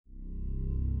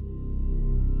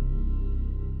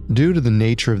Due to the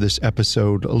nature of this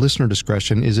episode, listener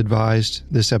discretion is advised.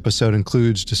 This episode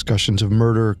includes discussions of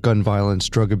murder, gun violence,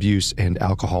 drug abuse, and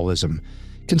alcoholism.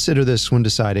 Consider this when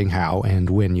deciding how and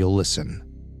when you'll listen.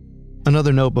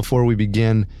 Another note before we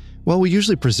begin: while we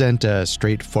usually present a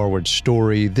straightforward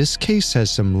story, this case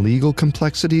has some legal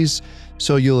complexities,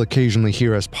 so you'll occasionally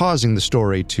hear us pausing the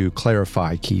story to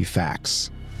clarify key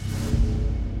facts.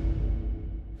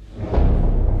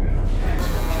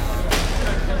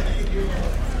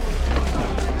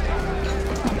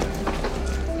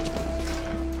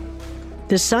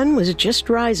 The sun was just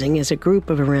rising as a group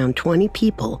of around 20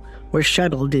 people were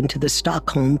shuttled into the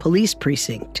Stockholm police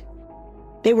precinct.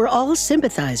 They were all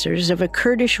sympathizers of a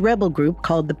Kurdish rebel group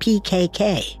called the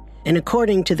PKK, and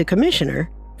according to the commissioner,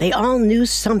 they all knew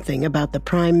something about the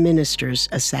Prime Minister's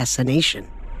assassination.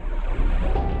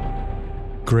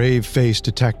 Grave-faced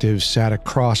detectives sat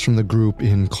across from the group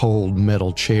in cold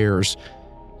metal chairs.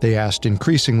 They asked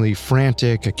increasingly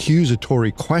frantic,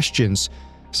 accusatory questions.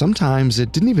 Sometimes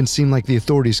it didn't even seem like the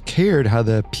authorities cared how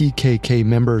the PKK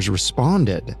members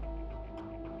responded.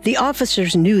 The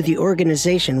officers knew the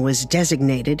organization was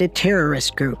designated a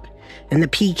terrorist group, and the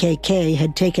PKK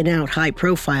had taken out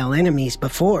high-profile enemies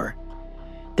before.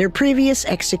 Their previous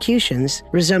executions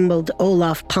resembled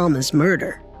Olof Palme's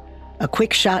murder: a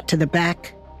quick shot to the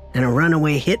back and a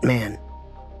runaway hitman.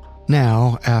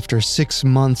 Now, after 6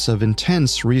 months of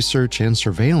intense research and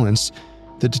surveillance,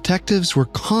 the detectives were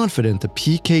confident the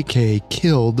PKK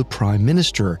killed the Prime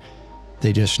Minister.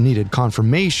 They just needed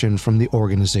confirmation from the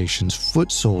organization's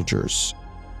foot soldiers.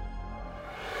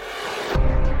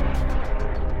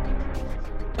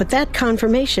 But that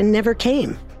confirmation never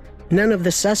came. None of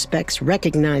the suspects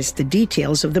recognized the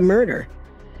details of the murder,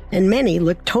 and many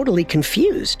looked totally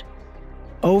confused.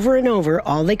 Over and over,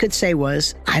 all they could say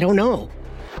was, "I don't know."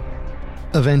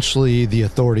 Eventually, the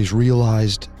authorities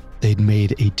realized they'd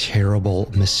made a terrible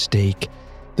mistake.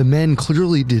 The men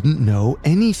clearly didn't know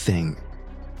anything.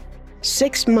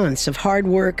 6 months of hard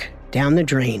work down the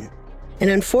drain.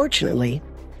 And unfortunately,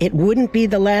 it wouldn't be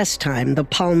the last time the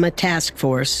Palme task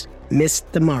force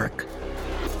missed the mark.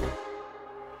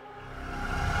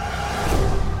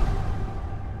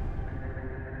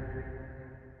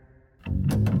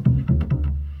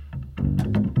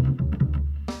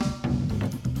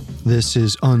 This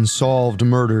is Unsolved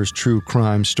Murders True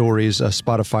Crime Stories, a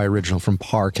Spotify original from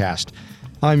Parcast.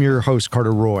 I'm your host,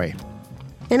 Carter Roy.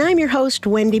 And I'm your host,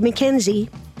 Wendy McKenzie.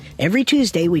 Every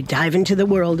Tuesday, we dive into the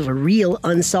world of a real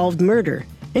unsolved murder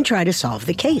and try to solve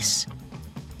the case.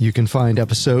 You can find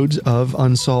episodes of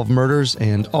Unsolved Murders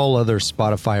and all other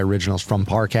Spotify originals from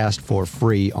Parcast for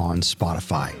free on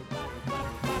Spotify.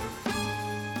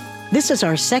 This is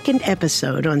our second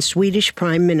episode on Swedish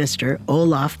Prime Minister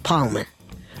Olof Palme.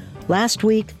 Last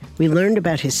week, we learned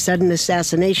about his sudden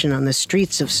assassination on the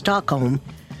streets of Stockholm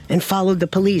and followed the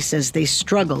police as they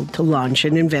struggled to launch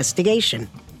an investigation.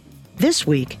 This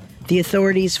week, the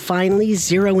authorities finally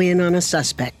zero in on a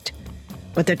suspect,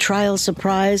 but the trial's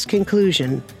surprise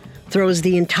conclusion throws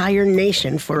the entire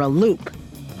nation for a loop.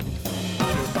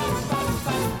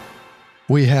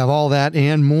 We have all that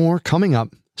and more coming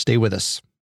up. Stay with us.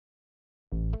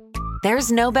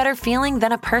 There's no better feeling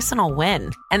than a personal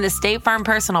win, and the State Farm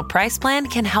Personal Price Plan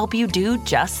can help you do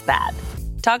just that.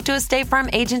 Talk to a State Farm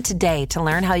agent today to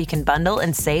learn how you can bundle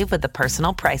and save with the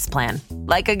Personal Price Plan.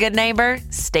 Like a good neighbor,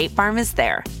 State Farm is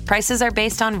there. Prices are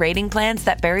based on rating plans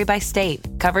that vary by state.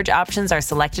 Coverage options are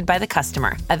selected by the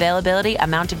customer. Availability,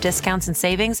 amount of discounts and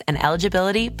savings, and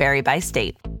eligibility vary by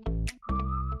state.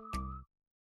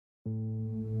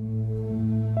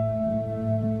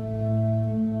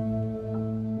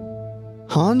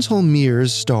 Hans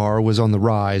Holmér's star was on the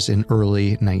rise in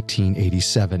early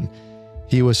 1987.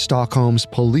 He was Stockholm's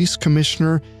police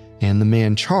commissioner and the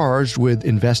man charged with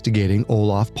investigating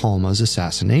Olof Palme's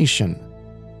assassination.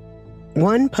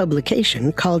 One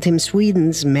publication called him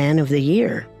Sweden's Man of the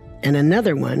Year, and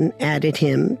another one added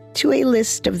him to a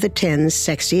list of the 10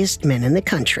 sexiest men in the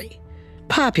country.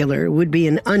 Popular would be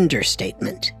an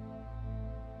understatement.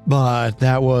 But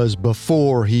that was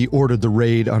before he ordered the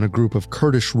raid on a group of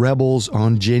Kurdish rebels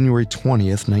on January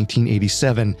 20th,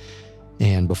 1987,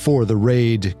 and before the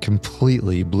raid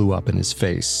completely blew up in his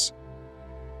face.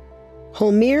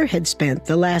 Holmér had spent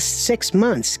the last 6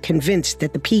 months convinced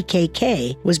that the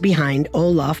PKK was behind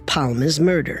Olof Palme's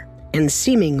murder and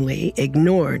seemingly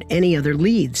ignored any other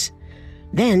leads.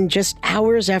 Then, just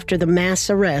hours after the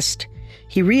mass arrest,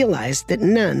 he realized that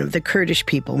none of the Kurdish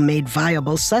people made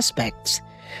viable suspects.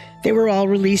 They were all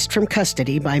released from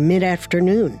custody by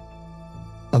mid-afternoon.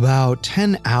 About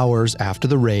 10 hours after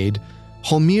the raid,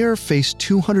 Holmér faced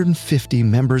 250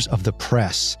 members of the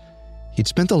press. He'd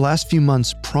spent the last few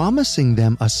months promising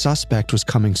them a suspect was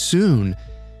coming soon.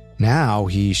 Now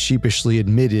he sheepishly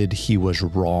admitted he was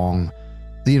wrong.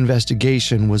 The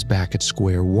investigation was back at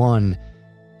square one,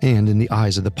 and in the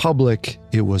eyes of the public,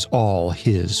 it was all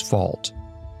his fault.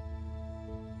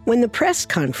 When the press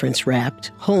conference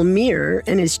wrapped, Holmier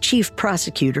and his chief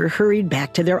prosecutor hurried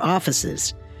back to their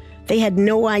offices. They had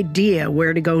no idea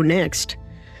where to go next.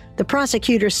 The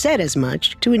prosecutor said as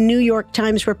much to a New York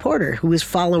Times reporter who was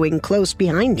following close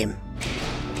behind him.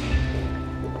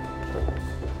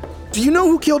 Do you know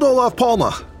who killed Olof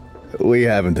Palme? We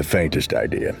haven't the faintest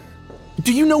idea.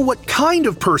 Do you know what kind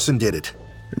of person did it?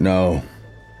 No.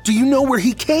 Do you know where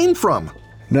he came from?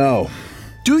 No.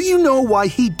 Do you know why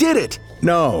he did it?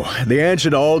 No. The answer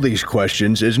to all these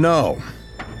questions is no.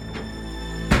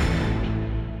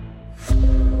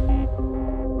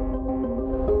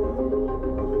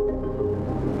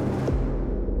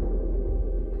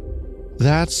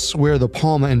 That's where the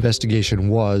Palme investigation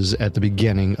was at the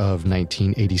beginning of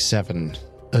 1987.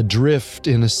 Adrift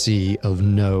in a sea of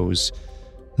no's.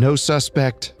 No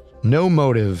suspect, no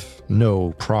motive,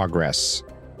 no progress.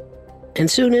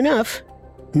 And soon enough,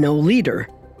 no leader.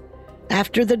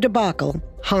 After the debacle,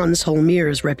 Hans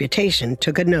Holmier's reputation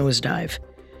took a nosedive.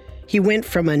 He went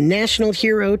from a national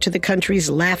hero to the country's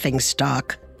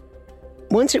laughingstock.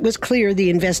 Once it was clear the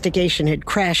investigation had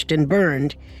crashed and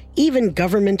burned, even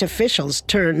government officials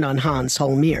turned on Hans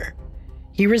Holmier.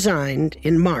 He resigned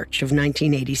in March of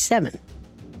 1987.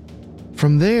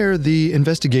 From there, the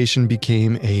investigation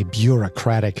became a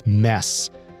bureaucratic mess.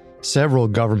 Several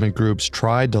government groups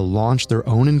tried to launch their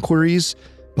own inquiries,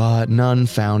 but none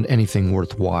found anything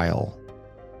worthwhile.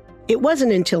 It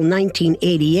wasn't until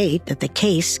 1988 that the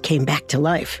case came back to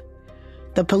life.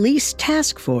 The police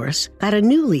task force got a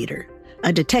new leader,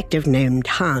 a detective named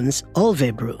Hans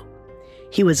Olvebro.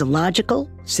 He was a logical,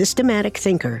 systematic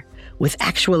thinker with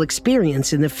actual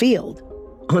experience in the field,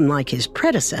 unlike his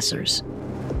predecessors.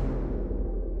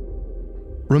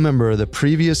 Remember, the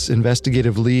previous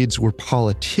investigative leads were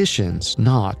politicians,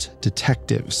 not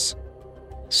detectives.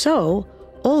 So,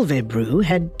 Olvebro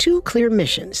had two clear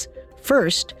missions.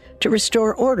 First, to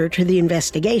restore order to the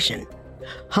investigation.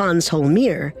 Hans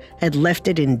Holmier had left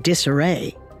it in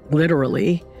disarray,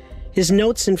 literally. His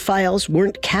notes and files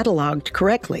weren't cataloged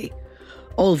correctly.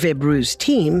 Olvebro's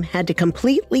team had to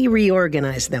completely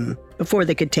reorganize them before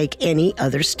they could take any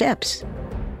other steps.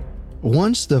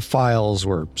 Once the files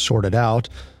were sorted out,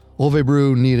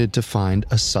 Olvebro needed to find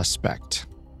a suspect.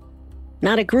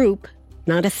 Not a group,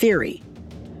 not a theory.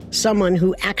 Someone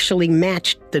who actually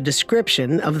matched the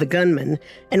description of the gunman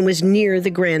and was near the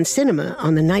Grand Cinema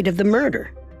on the night of the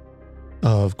murder.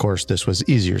 Of course, this was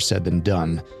easier said than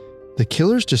done. The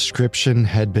killer's description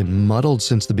had been muddled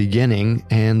since the beginning,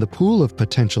 and the pool of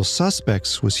potential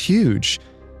suspects was huge.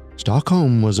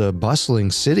 Stockholm was a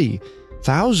bustling city.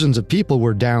 Thousands of people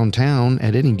were downtown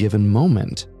at any given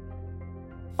moment.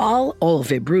 All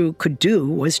Olvebro could do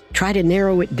was try to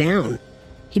narrow it down.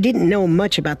 He didn't know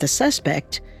much about the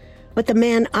suspect, but the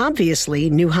man obviously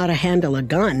knew how to handle a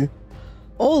gun.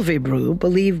 Olvebro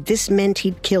believed this meant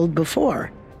he'd killed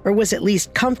before, or was at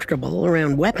least comfortable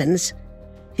around weapons.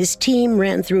 His team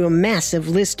ran through a massive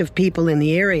list of people in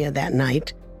the area that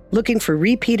night, looking for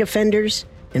repeat offenders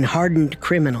and hardened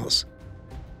criminals.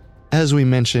 As we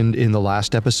mentioned in the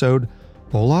last episode,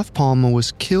 Olof Palme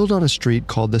was killed on a street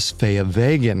called the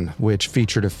Sveavägen, which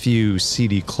featured a few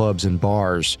seedy clubs and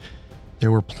bars.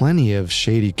 There were plenty of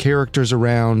shady characters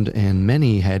around, and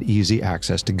many had easy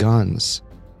access to guns.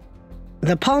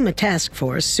 The Palme task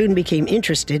force soon became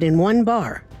interested in one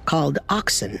bar called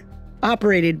Oxen,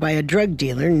 operated by a drug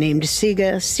dealer named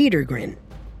Sigge Cedergren.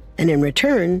 And in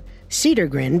return,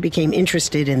 Cedergren became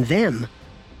interested in them.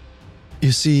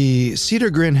 You see,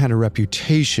 Cedergren had a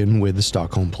reputation with the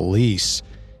Stockholm police.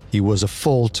 He was a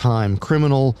full-time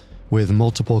criminal with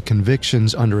multiple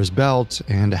convictions under his belt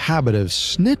and a habit of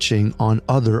snitching on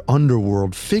other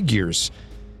underworld figures.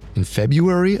 In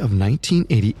February of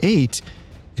 1988,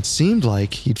 it seemed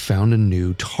like he'd found a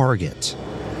new target.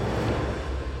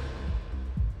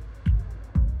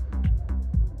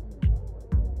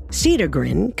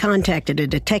 Cedergren contacted a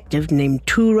detective named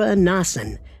Ture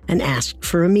Nassen and asked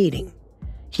for a meeting.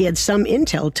 He had some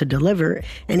intel to deliver,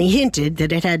 and he hinted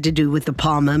that it had to do with the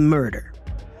Palme murder.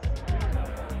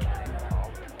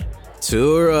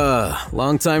 Ture,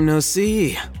 long time no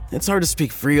see. It's hard to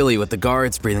speak freely with the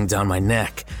guards breathing down my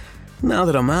neck. Now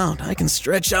that I'm out, I can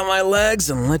stretch out my legs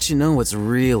and let you know what's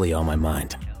really on my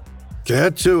mind.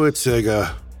 Get to it,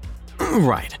 Sigge.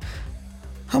 Right.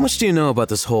 How much do you know about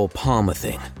this whole Palme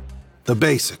thing? The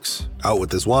basics. Out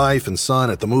with his wife and son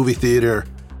at the movie theater.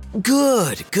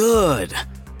 Good.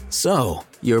 So,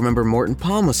 you remember Morton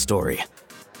Palme's story?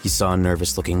 He saw a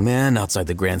nervous-looking man outside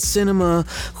the Grand Cinema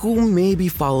who maybe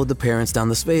followed the parents down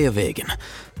the Sveavägen.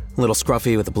 Little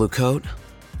scruffy with a blue coat?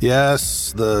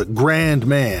 Yes, the Grand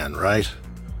Man, right?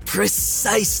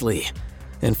 Precisely.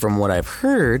 And from what I've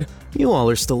heard, you all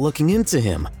are still looking into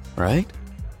him, right?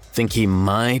 Think he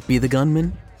might be the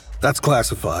gunman? That's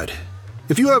classified.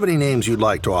 If you have any names you'd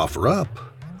like to offer up.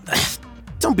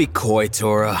 Don't be coy,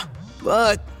 Tora.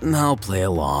 But I'll play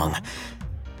along.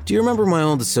 Do you remember my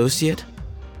old associate?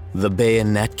 The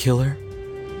Bayonet Killer?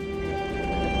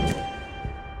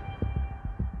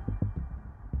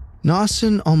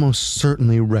 Nossen almost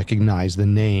certainly recognized the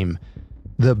name.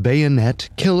 The Bayonet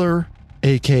Killer,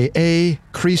 a.k.a.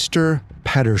 Christer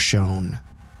Pettersson.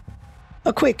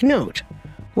 A quick note.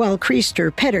 While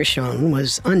Christer Pettersson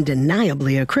was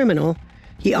undeniably a criminal,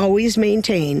 he always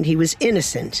maintained he was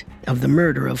innocent of the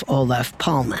murder of Olof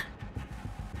Palme.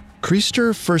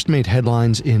 Christer first made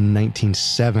headlines in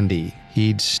 1970.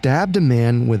 He'd stabbed a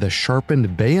man with a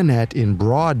sharpened bayonet in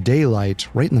broad daylight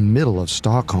right in the middle of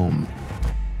Stockholm.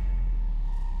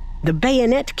 The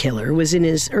Bayonet Killer was in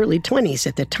his early 20s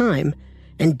at the time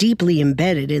and deeply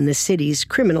embedded in the city's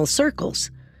criminal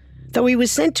circles. Though he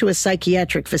was sent to a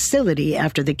psychiatric facility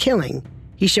after the killing,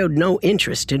 he showed no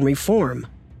interest in reform.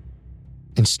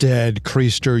 Instead,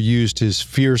 Christer used his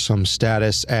fearsome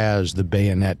status as the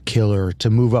Bayonet Killer to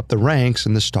move up the ranks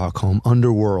in the Stockholm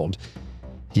underworld.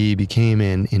 He became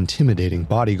an intimidating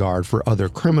bodyguard for other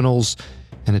criminals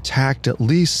and attacked at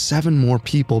least 7 more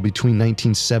people between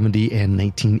 1970 and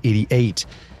 1988.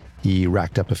 He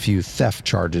racked up a few theft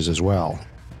charges as well.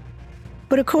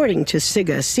 But according to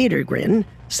Sigga Cedergren,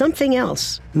 something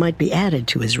else might be added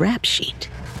to his rap sheet.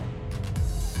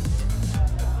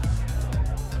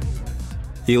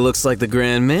 He looks like the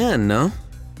Grand Man, no?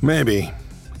 Maybe.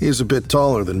 He's a bit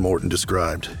taller than Morton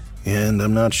described, and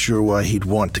I'm not sure why he'd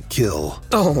want to kill.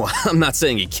 Oh, I'm not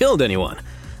saying he killed anyone.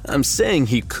 I'm saying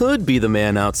he could be the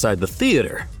man outside the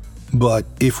theater. But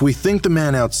if we think the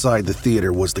man outside the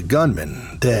theater was the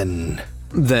gunman, then...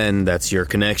 Then that's your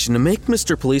connection to make,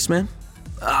 Mr. Policeman.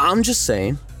 I'm just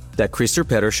saying that Christer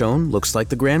Pettersson looks like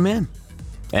the Grand Man.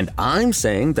 And I'm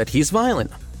saying that he's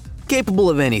violent, capable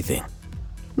of anything.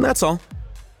 That's all.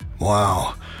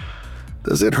 Wow.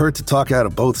 Does it hurt to talk out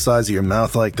of both sides of your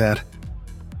mouth like that?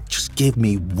 Just give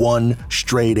me one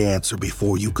straight answer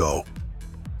before you go.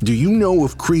 Do you know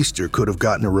if Christer could have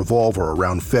gotten a revolver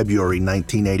around February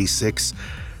 1986?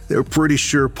 They're pretty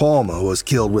sure Palme was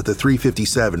killed with a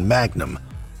 .357 Magnum.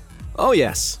 Oh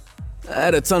yes. I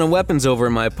had a ton of weapons over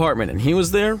in my apartment and he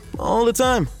was there all the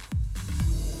time.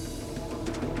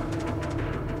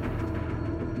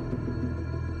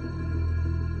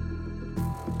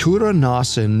 Ture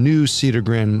Nossen knew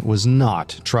Cedergren was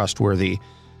not trustworthy.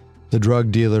 The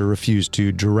drug dealer refused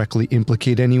to directly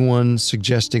implicate anyone,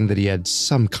 suggesting that he had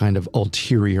some kind of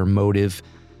ulterior motive.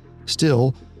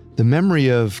 Still, the memory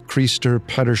of Christer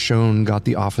Pettersson got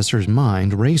the officer's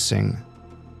mind racing.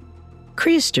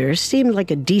 Christer seemed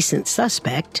like a decent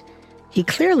suspect. He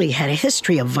clearly had a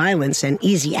history of violence and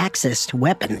easy access to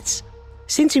weapons.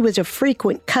 Since he was a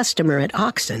frequent customer at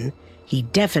Oxen, he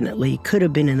definitely could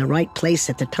have been in the right place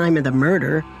at the time of the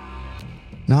murder.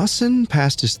 Nossen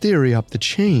passed his theory up the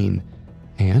chain,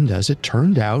 and as it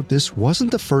turned out, this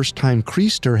wasn't the first time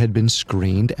Christer had been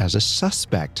screened as a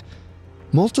suspect.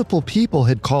 Multiple people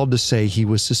had called to say he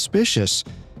was suspicious.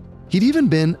 He'd even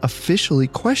been officially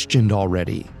questioned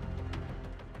already.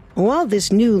 While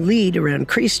this new lead around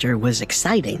Christer was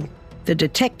exciting, the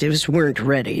detectives weren't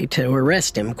ready to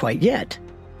arrest him quite yet.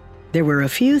 There were a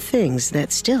few things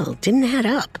that still didn't add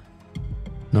up.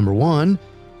 Number 1,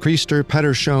 Christer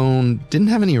Pettersson didn't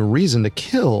have any reason to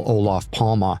kill Olof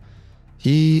Palme.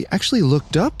 He actually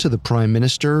looked up to the Prime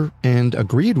Minister and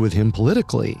agreed with him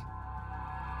politically.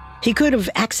 He could have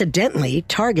accidentally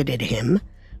targeted him,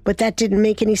 but that didn't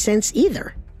make any sense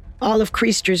either. All of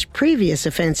Christer's previous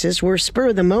offenses were spur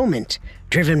of the moment,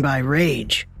 driven by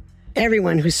rage.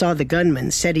 Everyone who saw the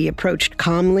gunman said he approached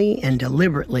calmly and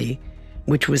deliberately,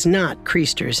 which was not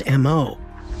Christer's M.O.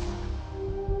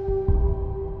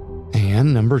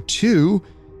 And number 2,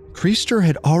 Christer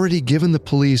had already given the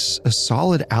police a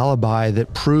solid alibi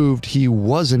that proved he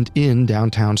wasn't in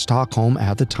downtown Stockholm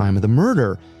at the time of the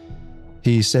murder.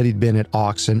 He said he'd been at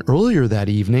Oxen earlier that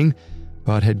evening,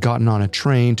 but had gotten on a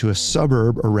train to a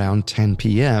suburb around 10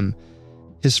 p.m.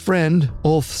 His friend,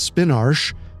 Ulf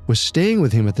Spinarsh, was staying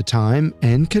with him at the time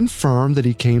and confirmed that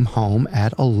he came home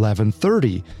at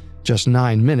 11:30, just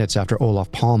 9 minutes after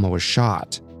Olof Palme was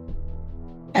shot.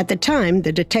 At the time,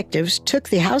 the detectives took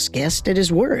the house guest at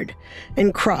his word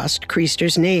and crossed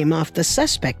Christer's name off the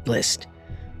suspect list.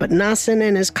 but Nassen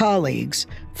and his colleagues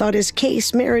thought his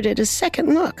case merited a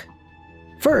second look.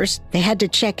 First, they had to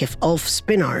check if Ulf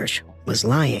Spinarz was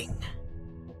lying.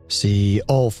 See,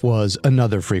 Ulf was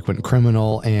another frequent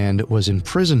criminal and was in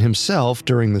prison himself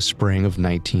during the spring of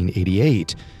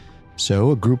 1988.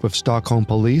 So a group of Stockholm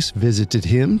police visited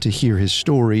him to hear his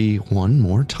story one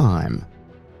more time.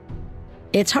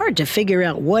 It's hard to figure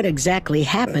out what exactly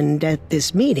happened at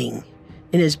this meeting.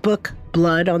 In his book,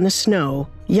 Blood on the Snow,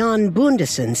 Jan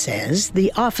Bundesen says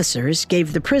the officers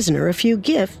gave the prisoner a few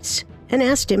gifts and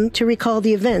asked him to recall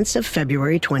the events of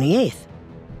February 28th.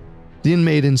 The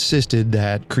inmate insisted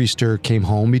that Krister came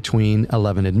home between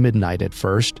 11 and midnight at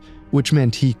first, which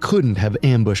meant he couldn't have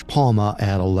ambushed Palme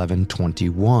at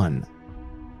 11:21.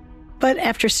 But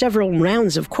after several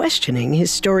rounds of questioning,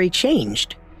 his story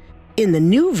changed. In the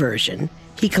new version,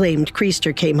 he claimed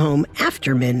Krister came home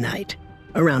after midnight,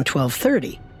 around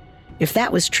 12:30. If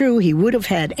that was true, he would have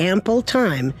had ample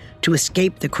time to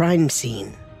escape the crime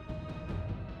scene.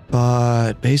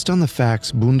 But based on the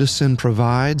facts Bundesen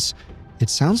provides, it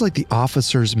sounds like the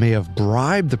officers may have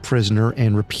bribed the prisoner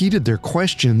and repeated their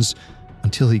questions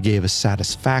until he gave a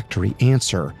satisfactory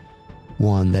answer,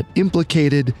 one that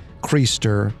implicated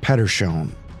Krister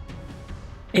Pettersson.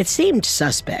 It seemed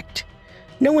suspect.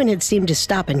 No one had seemed to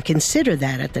stop and consider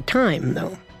that at the time,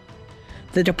 though.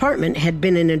 The department had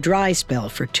been in a dry spell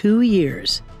for 2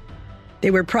 years.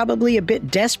 They were probably a bit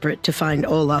desperate to find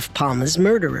Olof Palme's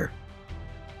murderer.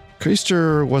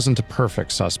 Krister wasn't a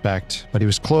perfect suspect, but he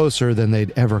was closer than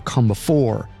they'd ever come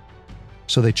before.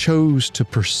 So they chose to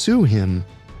pursue him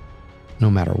no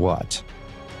matter what.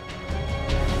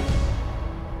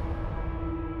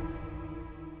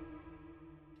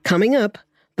 Coming up,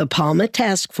 the Palme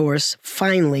Task Force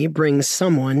finally brings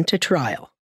someone to trial.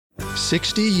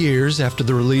 60 years after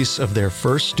the release of their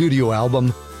first studio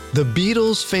album, the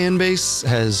Beatles fan base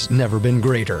has never been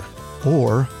greater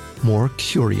or more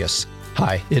curious.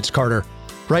 Hi, it's Carter.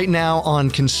 Right now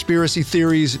on Conspiracy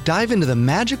Theories, dive into the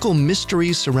magical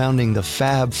mystery surrounding the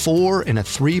Fab Four in a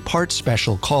 3-part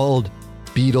special called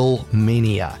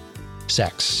Beatlemania.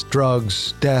 Sex,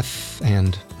 drugs, death,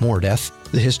 and more death.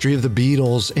 The history of the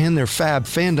Beatles and their Fab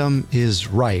fandom is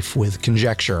rife with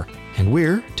conjecture, and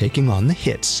we're taking on the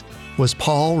hits. Was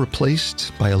Paul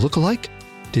replaced by a lookalike?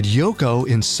 Did Yoko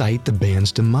incite the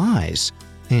band's demise?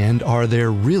 And are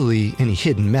there really any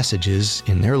hidden messages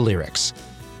in their lyrics?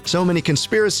 So many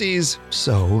conspiracies,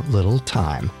 so little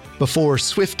time. Before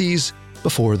Swifties,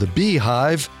 before the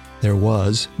Beehive, there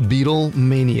was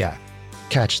Beatlemania.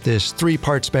 Catch this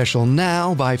 3-part special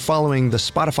now by following the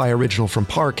Spotify original from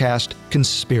Parcast,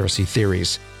 Conspiracy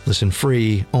Theories. Listen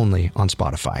free only on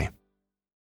Spotify.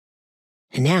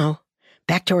 And now,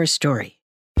 back to our story.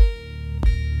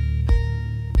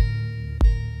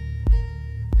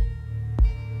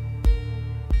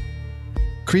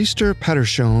 Krister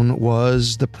Pettersson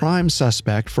was the prime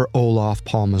suspect for Olof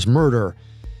Palme's murder.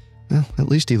 Well, at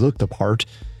least he looked the part.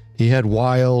 He had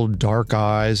wild, dark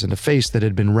eyes and a face that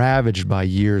had been ravaged by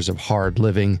years of hard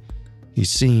living. He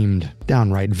seemed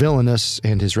downright villainous,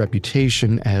 and his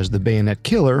reputation as the bayonet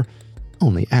killer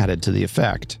only added to the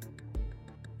effect.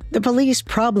 The police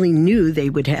probably knew they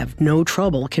would have no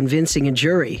trouble convincing a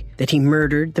jury that he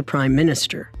murdered the prime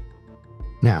minister.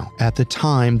 Now, at the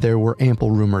time, there were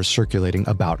ample rumors circulating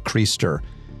about Krister.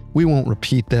 We won't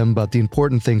repeat them, but the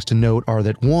important things to note are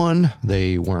that 1,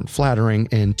 they weren't flattering,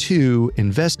 and 2,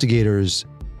 investigators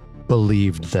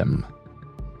believed them.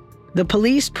 The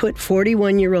police put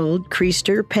 41-year-old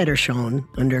Krister Pettersson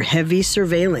under heavy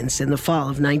surveillance in the fall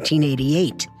of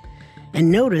 1988 and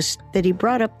noticed that he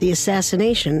brought up the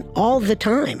assassination all the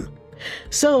time.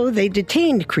 So they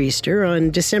detained Krister on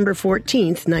December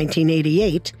 14th,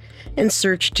 1988, and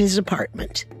searched his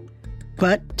apartment.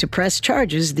 But to press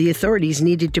charges, the authorities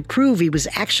needed to prove he was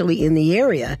actually in the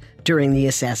area during the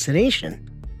assassination.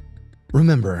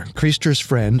 Remember, Krister's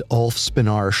friend Ulf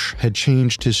Spinarz had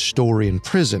changed his story in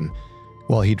prison.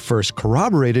 While he'd first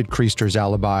corroborated Krister's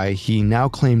alibi, he now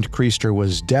claimed Krister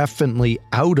was definitely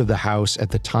out of the house at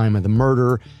the time of the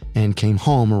murder and came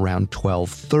home around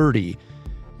 12:30.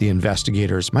 The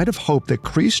investigators might have hoped that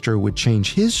Krister would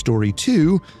change his story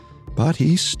too, but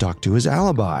he stuck to his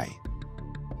alibi.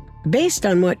 Based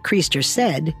on what Krister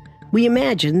said, we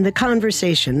imagine the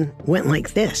conversation went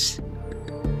like this.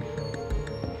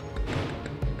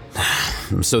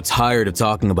 I'm so tired of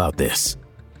talking about this,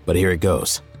 but here it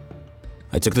goes.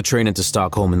 I took the train into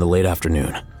Stockholm in the late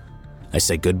afternoon. I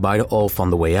said goodbye to Ulf on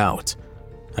the way out.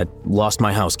 I'd lost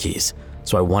my house keys,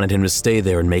 so I wanted him to stay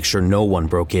there and make sure no one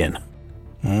broke in.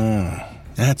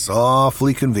 That's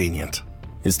awfully convenient.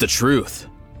 It's the truth.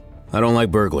 I don't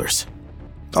like burglars.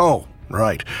 Oh,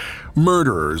 right.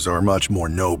 Murderers are much more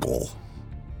noble.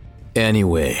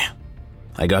 Anyway,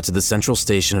 I got to the central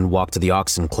station and walked to the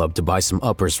Oxen Club to buy some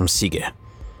uppers from Sige.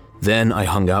 Then I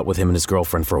hung out with him and his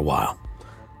girlfriend for a while.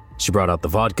 She brought out the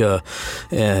vodka,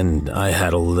 and I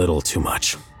had a little too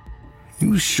much.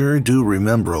 You sure do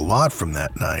remember a lot from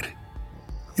that night.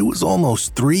 It was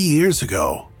almost 3 years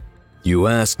ago. You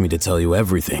asked me to tell you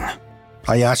everything.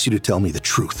 I asked you to tell me the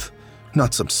truth,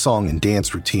 not some song and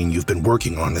dance routine you've been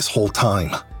working on this whole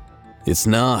time. It's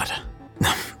not.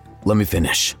 Let me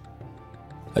finish.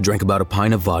 I drank about a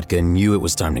pint of vodka and knew it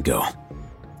was time to go.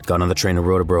 Got on the train to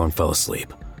Rotebro and fell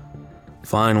asleep.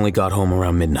 Finally got home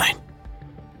around midnight.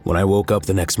 When I woke up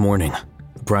the next morning,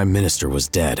 the Prime Minister was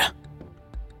dead.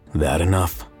 That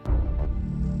enough?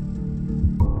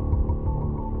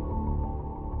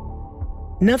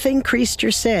 Nothing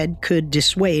Kriester said could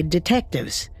dissuade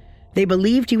detectives. They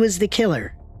believed he was the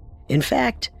killer. In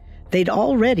fact, they'd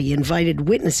already invited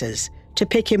witnesses to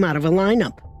pick him out of a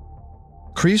lineup.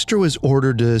 Kriester was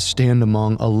ordered to stand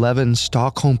among 11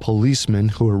 Stockholm policemen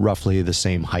who were roughly the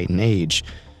same height and age.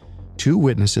 2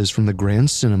 witnesses from the Grand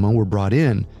Cinema were brought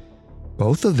in.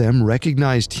 Both of them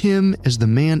recognized him as the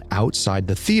man outside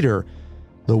the theater,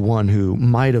 the one who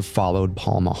might have followed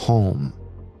Palme home.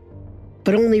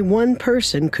 But only one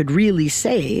person could really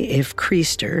say if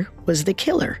Kriester was the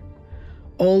killer: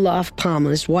 Olof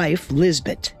Palme's wife,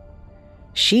 Lisbeth.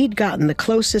 She'd gotten the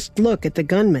closest look at the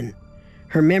gunman.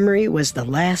 Her memory was the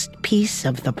last piece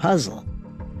of the puzzle.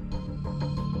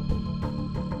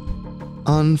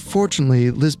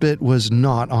 Unfortunately, Lisbeth was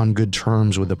not on good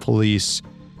terms with the police.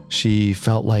 She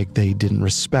felt like they didn't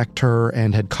respect her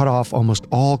and had cut off almost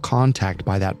all contact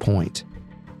by that point.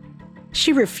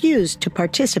 She refused to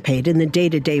participate in the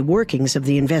day-to-day workings of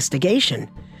the investigation.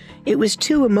 It was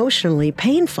too emotionally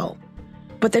painful.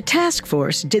 But the task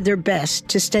force did their best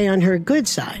to stay on her good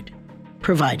side,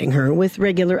 providing her with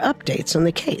regular updates on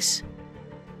the case.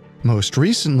 Most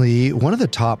recently, one of the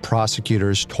top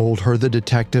prosecutors told her the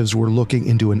detectives were looking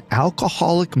into an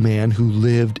alcoholic man who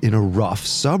lived in a rough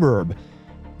suburb.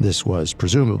 This was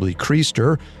presumably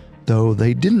Kriester, though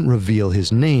they didn't reveal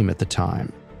his name at the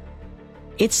time.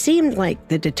 It seemed like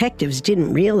the detectives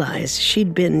didn't realize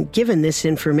she'd been given this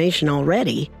information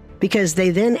already, because they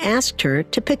then asked her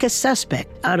to pick a suspect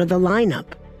out of the lineup.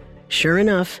 Sure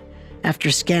enough,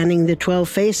 after scanning the 12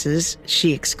 faces,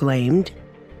 she exclaimed,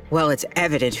 "Well, it's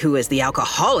evident who is the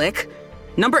alcoholic.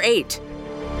 Number 8.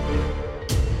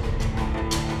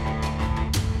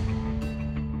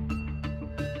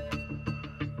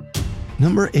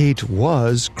 Number 8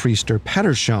 was Kriester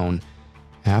Pettersson.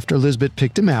 After Lisbeth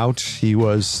picked him out, he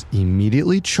was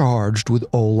immediately charged with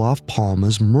Olof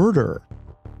Palme's murder.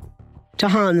 To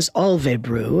Hans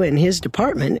Olvebro and his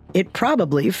department, it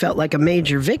probably felt like a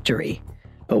major victory.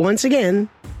 But once again,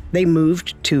 they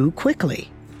moved too quickly.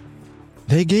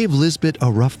 They gave Lisbeth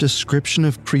a rough description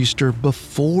of Kriester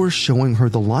before showing her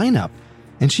the lineup,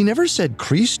 and she never said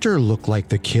Kriester looked like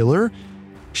the killer.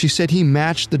 She said he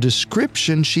matched the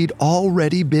description she'd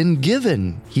already been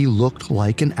given. He looked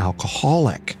like an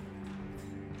alcoholic.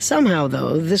 Somehow,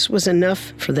 though, this was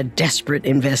enough for the desperate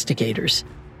investigators.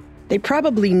 They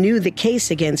probably knew the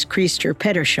case against Kriester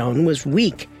Pettersson was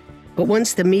weak, but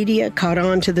once the media caught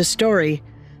on to the story,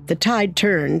 the tide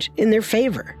turned in their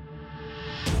favor.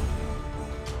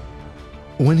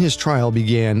 When his trial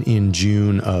began in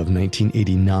June of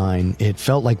 1989, it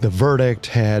felt like the verdict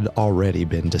had already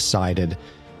been decided.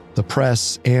 The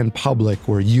press and public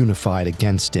were unified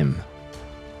against him.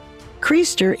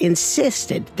 Kriester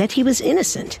insisted that he was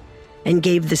innocent and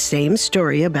gave the same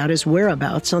story about his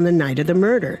whereabouts on the night of the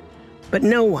murder. But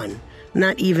no one,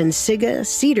 not even Sigge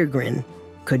Cedergren,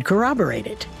 could corroborate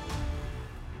it.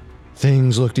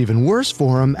 Things looked even worse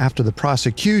for him after the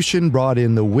prosecution brought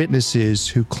in the witnesses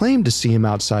who claimed to see him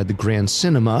outside the Grand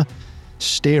Cinema,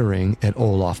 staring at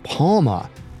Olof Palme.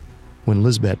 When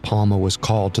Lisbeth Palme was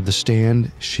called to the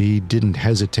stand, she didn't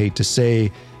hesitate to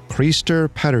say Krister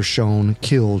Pettersson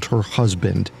killed her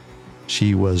husband.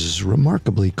 She was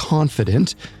remarkably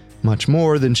confident, much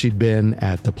more than she'd been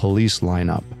at the police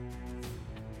lineup.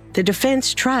 The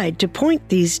defense tried to point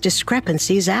these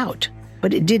discrepancies out,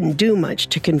 but it didn't do much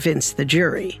to convince the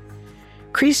jury.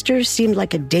 Kriester seemed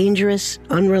like a dangerous,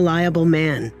 unreliable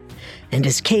man, and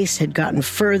his case had gotten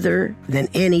further than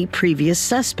any previous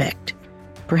suspect.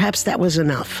 Perhaps that was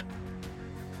enough.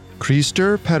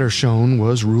 Krister Pettersson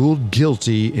was ruled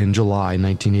guilty in July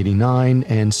 1989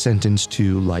 and sentenced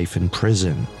to life in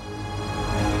prison.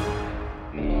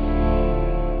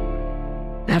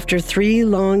 After 3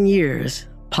 long years,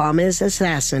 Palme's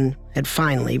assassin had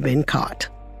finally been caught,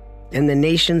 and the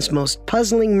nation's most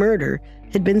puzzling murder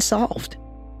had been solved.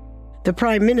 the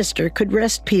Prime Minister could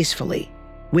rest peacefully,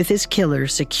 with his killer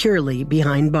securely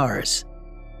behind bars.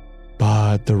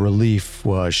 But the relief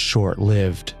was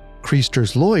short-lived.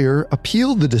 Kriester's lawyer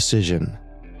appealed the decision.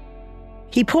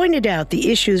 He pointed out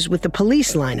the issues with the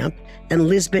police lineup and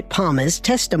Lisbeth Palme's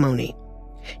testimony.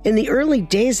 In the early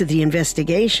days of the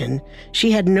investigation,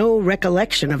 she had no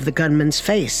recollection of the gunman's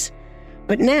face.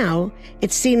 But now,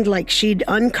 it seemed like she'd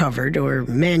uncovered or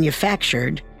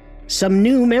manufactured some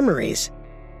new memories.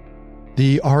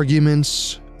 The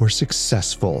arguments were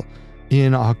successful.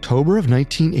 In October of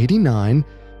 1989,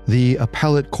 the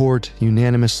appellate court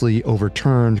unanimously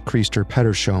overturned Krister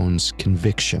Pettersson's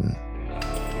conviction.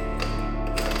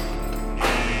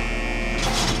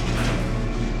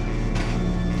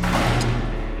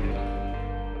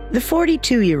 The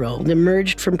 42-year-old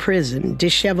emerged from prison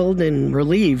disheveled and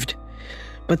relieved,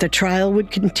 but the trial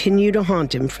would continue to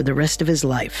haunt him for the rest of his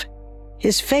life.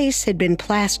 His face had been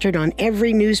plastered on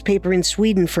every newspaper in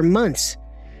Sweden for months.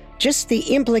 Just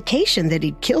the implication that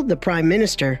he'd killed the Prime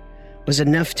Minister was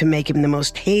enough to make him the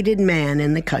most hated man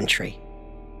in the country.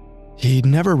 He'd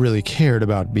never really cared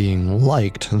about being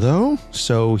liked, though,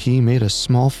 so he made a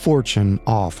small fortune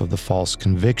off of the false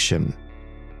conviction.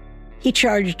 He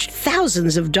charged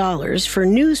thousands of dollars for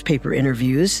newspaper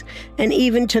interviews and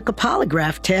even took a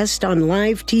polygraph test on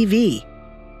live TV.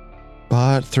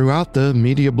 But throughout the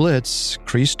media blitz,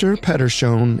 Krister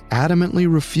Pettersson adamantly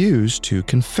refused to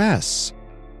confess.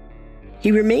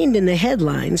 He remained in the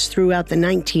headlines throughout the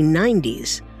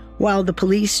 1990s, while the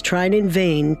police tried in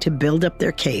vain to build up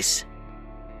their case.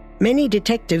 Many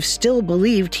detectives still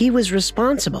believed he was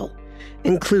responsible,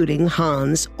 including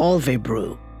Hans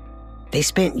Olvebro. They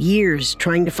spent years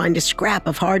trying to find a scrap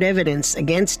of hard evidence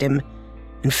against him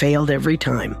and failed every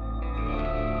time.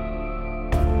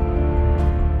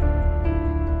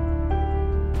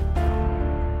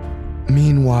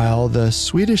 Meanwhile, the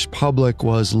Swedish public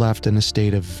was left in a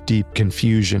state of deep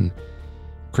confusion.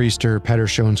 Krister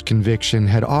Pettersson's conviction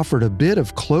had offered a bit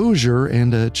of closure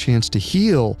and a chance to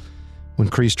heal. When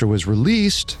Krister was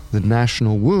released, the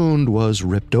national wound was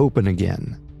ripped open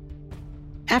again.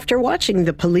 After watching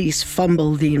the police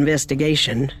fumble the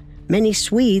investigation, many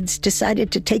Swedes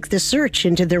decided to take the search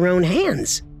into their own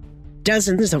hands.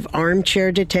 Dozens of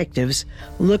armchair detectives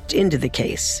looked into the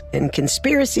case, and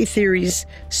conspiracy theories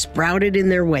sprouted in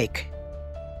their wake.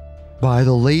 By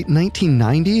the late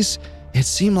 1990s, it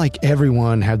seemed like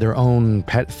everyone had their own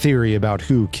pet theory about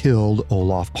who killed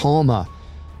Olof Palme.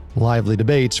 Lively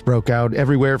debates broke out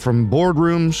everywhere from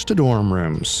boardrooms to dorm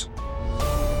rooms.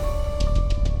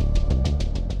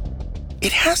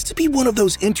 It has to be one of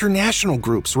those international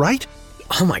groups, right?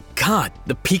 Oh my god,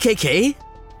 the PKK?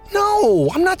 No,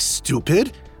 I'm not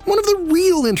stupid. One of the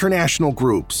real international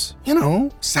groups. You know,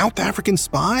 South African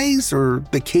spies or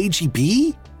the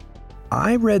KGB.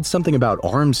 I read something about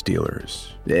arms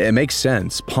dealers. It makes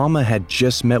sense. Palme had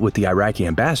just met with the Iraqi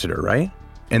ambassador, right?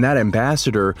 And that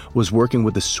ambassador was working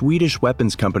with a Swedish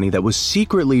weapons company that was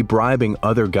secretly bribing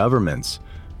other governments.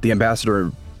 The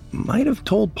ambassador might have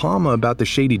told Palme about the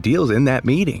shady deals in that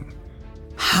meeting.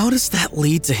 How does that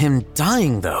lead to him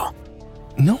dying, though?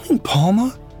 Knowing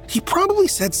Palme, he probably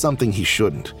said something he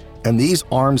shouldn't, and these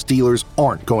arms dealers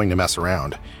aren't going to mess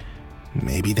around.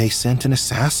 Maybe they sent an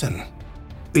assassin.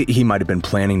 He might have been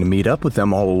planning to meet up with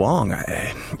them all along.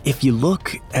 If you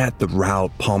look at the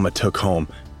route Palme took home,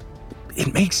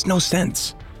 it makes no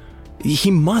sense.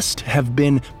 He must have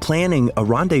been planning a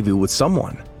rendezvous with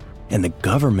someone, and the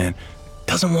government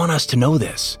doesn't want us to know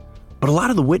this. But a lot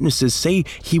of the witnesses say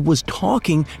he was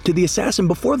talking to the assassin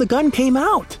before the gun came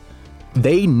out.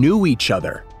 They knew each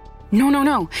other.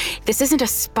 No. This isn't a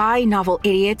spy novel,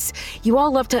 idiots. You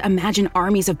all love to imagine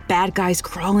armies of bad guys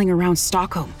crawling around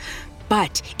Stockholm.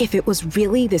 But if it was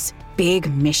really this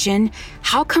big mission,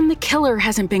 how come the killer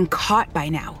hasn't been caught by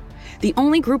now? The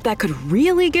only group that could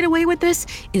really get away with this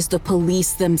is the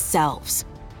police themselves.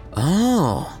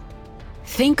 Oh.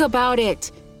 Think about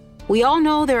it. We all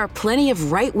know there are plenty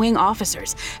of right-wing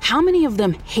officers. How many of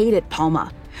them hated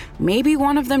Palme? Maybe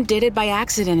one of them did it by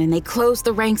accident and they closed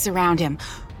the ranks around him.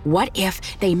 What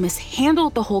if they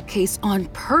mishandled the whole case on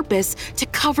purpose to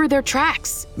cover their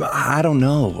tracks? I don't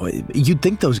know. You'd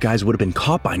think those guys would have been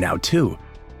caught by now, too.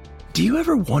 Do you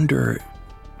ever wonder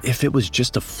if it was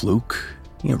just a fluke?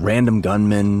 Random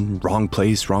gunman, wrong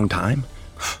place, wrong time?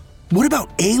 What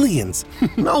about aliens?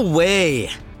 No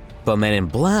way. But Men in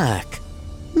Black?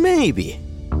 Maybe.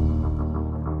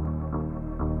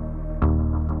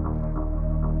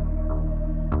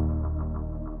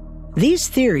 These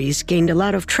theories gained a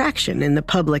lot of traction in the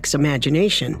public's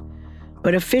imagination,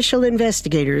 but official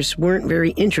investigators weren't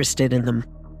very interested in them.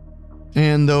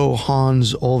 And though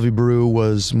Hans Olvebro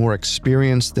was more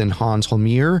experienced than Hans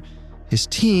Holmér, his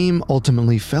team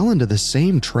ultimately fell into the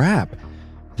same trap.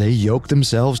 They yoked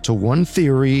themselves to one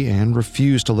theory and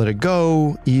refused to let it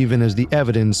go, even as the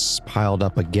evidence piled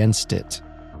up against it.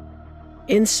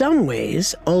 In some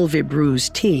ways, Olvebro's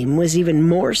team was even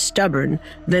more stubborn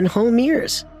than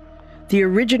Holmér's. The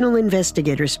original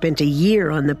investigator spent a year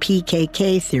on the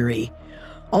PKK theory.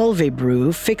 Olvebro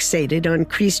fixated on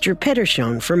Christer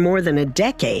Pettersson for more than a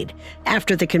decade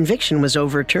after the conviction was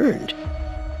overturned.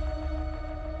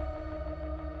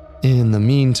 In the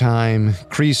meantime,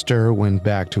 Christer went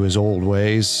back to his old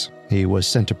ways. He was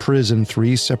sent to prison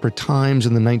 3 separate times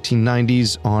in the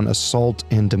 1990s on assault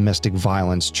and domestic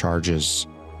violence charges.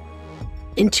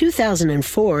 In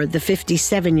 2004, the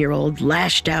 57-year-old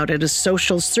lashed out at a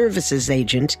social services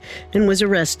agent and was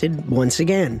arrested once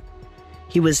again.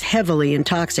 He was heavily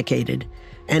intoxicated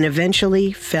and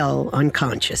eventually fell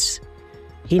unconscious.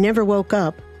 He never woke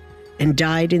up and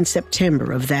died in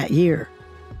September of that year.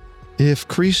 If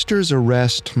Christer's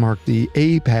arrest marked the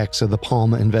apex of the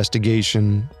Palme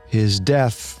investigation, his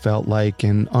death felt like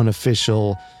an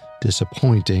unofficial,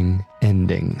 disappointing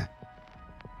ending.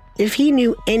 If he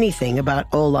knew anything about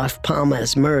Olof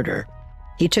Palme's murder,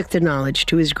 he took the knowledge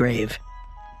to his grave.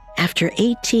 After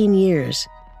 18 years,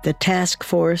 the task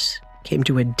force came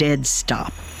to a dead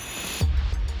stop.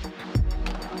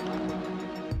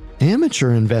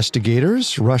 Amateur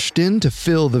investigators rushed in to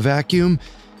fill the vacuum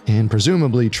and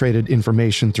presumably traded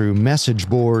information through message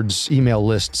boards, email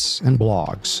lists, and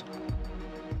blogs.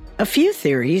 A few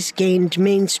theories gained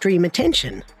mainstream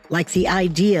attention, like the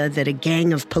idea that a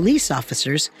gang of police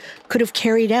officers could have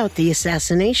carried out the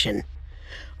assassination,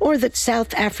 or that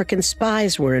South African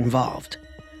spies were involved.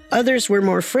 Others were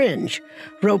more fringe,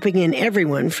 roping in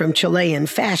everyone from Chilean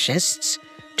fascists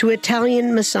to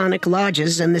Italian Masonic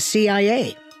lodges and the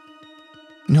CIA.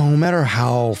 No matter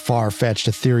how far-fetched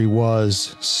a theory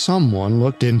was, someone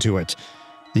looked into it.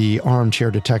 The armchair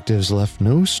detectives left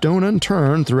no stone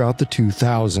unturned throughout the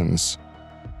 2000s.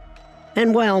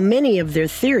 And while many of their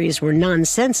theories were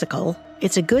nonsensical,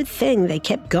 it's a good thing they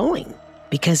kept going,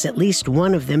 because at least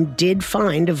one of them did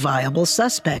find a viable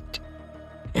suspect.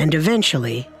 And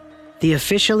eventually, the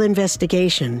official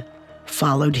investigation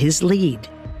followed his lead.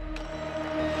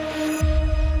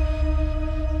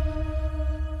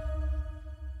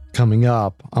 Coming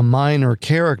up, a minor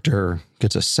character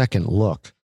gets a second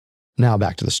look. Now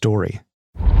back to the story.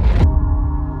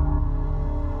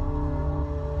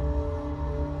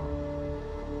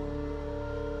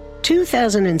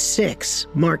 "2006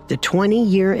 marked the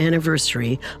 20-year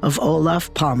anniversary of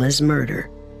Olof Palme's murder.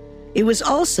 It was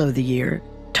also the year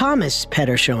Thomas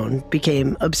Pettersson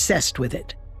became obsessed with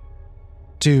it."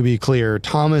 To be clear,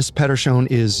 Thomas Pettersson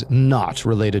is not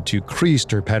related to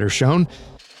Christer Pettersson.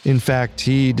 In fact,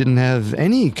 he didn't have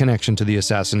any connection to the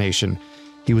assassination.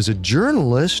 He was a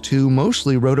journalist who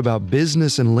mostly wrote about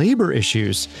business and labor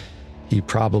issues. He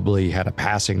probably had a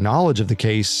passing knowledge of the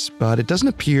case, but it doesn't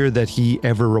appear that he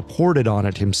ever reported on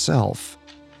it himself.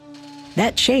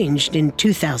 That changed in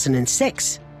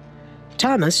 2006.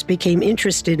 Thomas became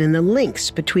interested in the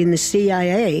links between the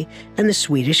CIA and the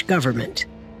Swedish government.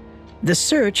 The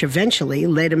search eventually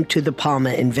led him to the Palme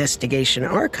investigation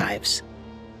archives.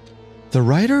 The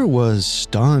writer was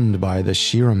stunned by the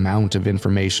sheer amount of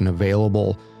information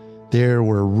available. There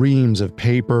were reams of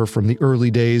paper from the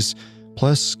early days,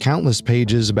 plus countless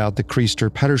pages about the Christer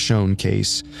Pettersson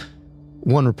case.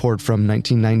 One report from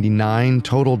 1999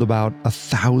 totaled about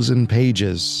 1,000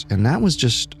 pages, and that was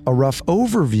just a rough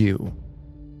overview.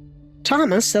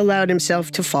 Thomas allowed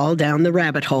himself to fall down the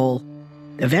rabbit hole.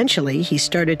 Eventually, he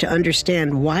started to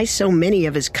understand why so many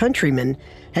of his countrymen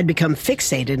had become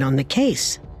fixated on the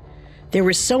case. There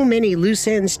were so many loose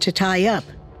ends to tie up,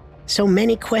 so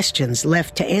many questions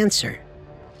left to answer.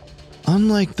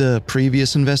 Unlike the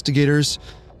previous investigators,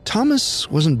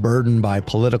 Thomas wasn't burdened by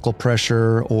political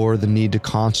pressure or the need to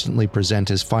constantly present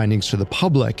his findings to the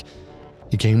public.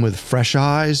 He came with fresh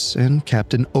eyes and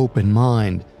kept an open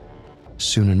mind.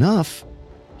 Soon enough,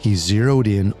 he zeroed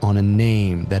in on a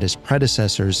name that his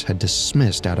predecessors had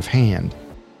dismissed out of hand: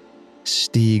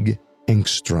 Stig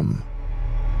Engström.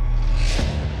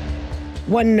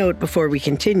 One note before we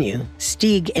continue: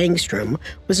 Stig Engström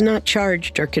was not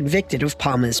charged or convicted of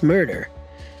Palme's murder,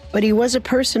 but he was a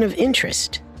person of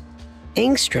interest.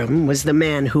 Engström was the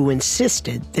man who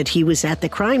insisted that he was at the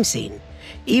crime scene,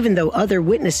 even though other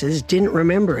witnesses didn't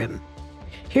remember him.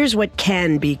 Here's what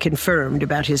can be confirmed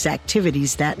about his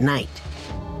activities that night.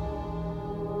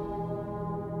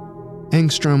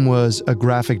 Engström was a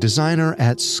graphic designer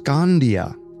at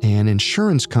Skandia, an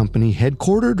insurance company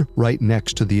headquartered right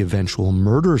next to the eventual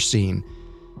murder scene.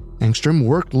 Engstrom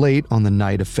worked late on the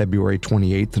night of February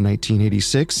 28,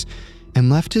 1986, and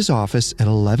left his office at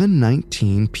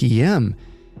 11:19 p.m.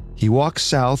 He walked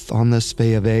south on the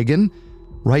Sveavägen,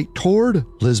 right toward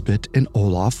Lisbeth and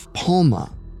Olof Palme.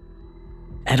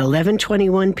 At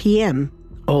 11:21 p.m.,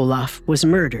 Olof was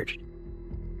murdered.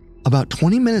 About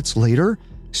 20 minutes later,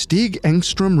 Stig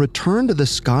Engstrom returned to the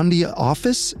Skandia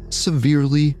office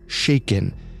severely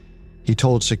shaken. He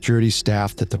told security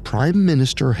staff that the Prime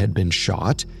Minister had been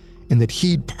shot and that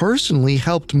he'd personally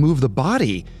helped move the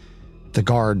body. The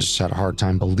guards had a hard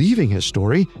time believing his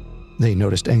story. They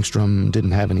noticed Engstrom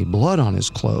didn't have any blood on his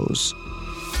clothes.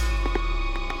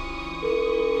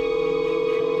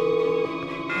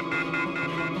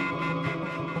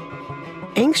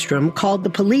 Engstrom called the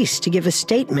police to give a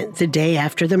statement the day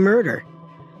after the murder.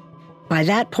 By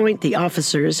that point, the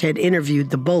officers had interviewed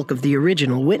the bulk of the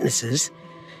original witnesses,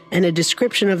 and a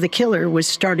description of the killer was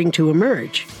starting to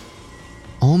emerge.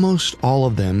 Almost all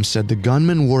of them said the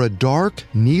gunman wore a dark,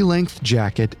 knee-length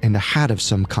jacket and a hat of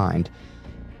some kind.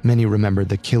 Many remembered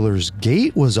the killer's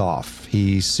gait was off.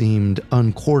 He seemed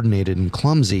uncoordinated and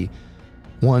clumsy.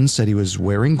 One said he was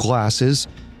wearing glasses,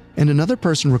 and another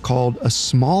person recalled a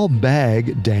small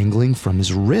bag dangling from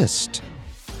his wrist.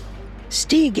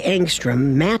 Stig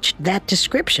Engstrom matched that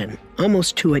description,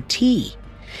 almost to a T.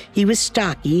 He was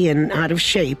stocky and out of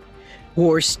shape,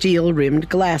 wore steel-rimmed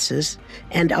glasses,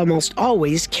 and almost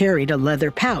always carried a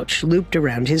leather pouch looped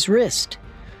around his wrist.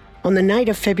 On the night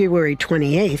of February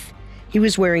 28th, he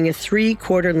was wearing a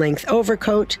 3/4-length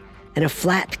overcoat and a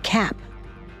flat cap.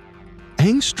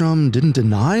 Engstrom didn't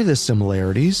deny the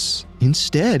similarities.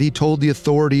 Instead, he told the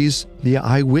authorities the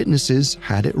eyewitnesses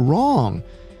had it wrong.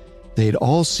 They'd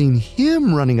all seen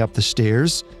him running up the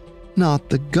stairs, not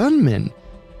the gunman.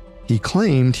 He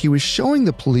claimed he was showing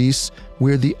the police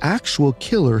where the actual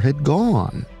killer had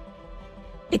gone.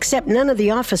 Except none of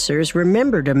the officers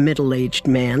remembered a middle-aged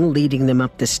man leading them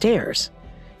up the stairs.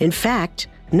 In fact,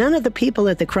 none of the people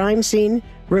at the crime scene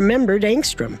remembered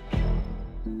Engstrom.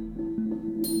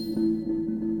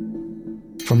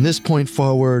 From this point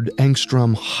forward,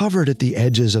 Engstrom hovered at the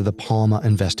edges of the Palme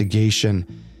investigation.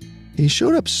 He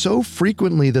showed up so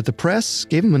frequently that the press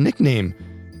gave him a nickname,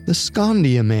 the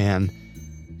Skandia Man.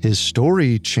 His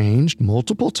story changed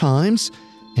multiple times,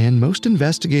 and most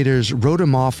investigators wrote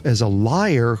him off as a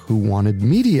liar who wanted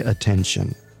media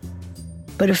attention.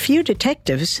 But a few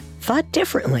detectives thought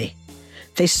differently.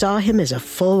 They saw him as a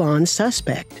full-on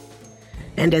suspect.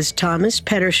 And as Thomas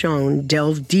Pettersson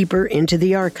delved deeper into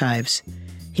the archives,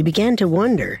 he began to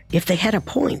wonder if they had a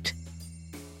point.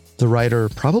 The writer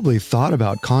probably thought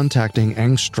about contacting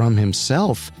Engstrom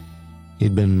himself.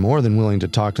 He'd been more than willing to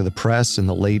talk to the press in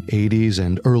the late 80s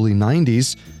and early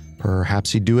 90s.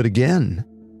 Perhaps he'd do it again.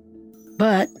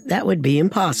 But that would be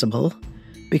impossible,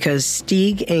 because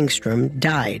Stig Engstrom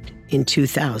died in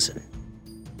 2000.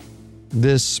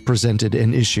 This presented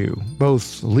an issue,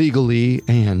 both legally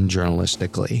and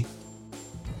journalistically.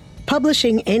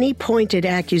 Publishing any pointed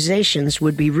accusations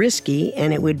would be risky,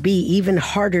 and it would be even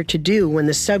harder to do when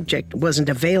the subject wasn't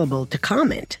available to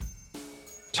comment.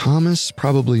 Thomas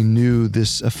probably knew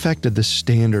this affected the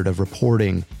standard of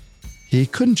reporting. He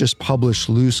couldn't just publish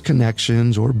loose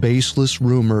connections or baseless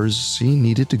rumors. He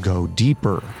needed to go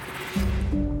deeper.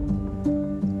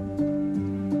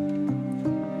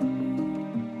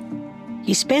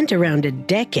 He spent around a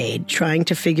decade trying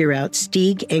to figure out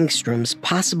Stig Engstrom's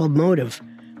possible motive,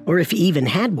 or if he even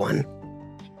had one.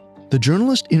 The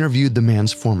journalist interviewed the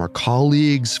man's former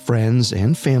colleagues, friends,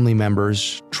 and family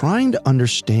members, trying to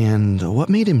understand what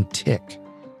made him tick.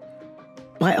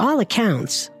 By all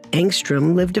accounts,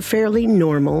 Engstrom lived a fairly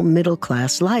normal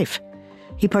middle-class life.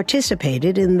 He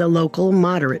participated in the local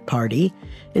moderate party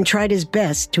and tried his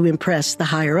best to impress the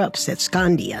higher-ups at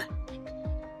Skandia.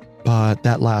 But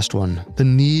that last one, the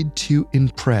need to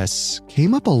impress,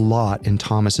 came up a lot in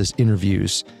Thomas's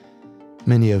interviews.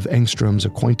 Many of Engstrom's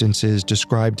acquaintances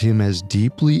described him as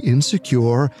deeply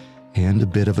insecure and a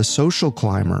bit of a social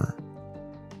climber.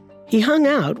 He hung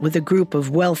out with a group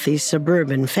of wealthy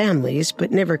suburban families,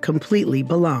 but never completely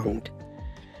belonged.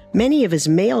 Many of his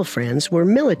male friends were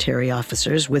military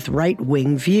officers with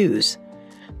right-wing views.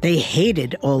 They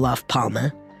hated Olof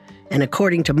Palme, and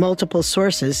according to multiple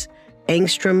sources,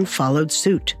 Engstrom followed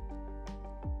suit.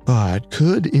 But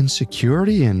could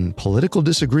insecurity and political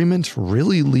disagreement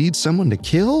really lead someone to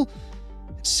kill?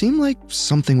 It seemed like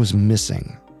something was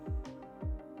missing.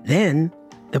 Then,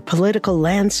 the political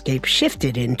landscape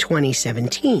shifted in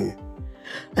 2017.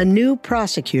 A new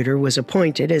prosecutor was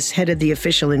appointed as head of the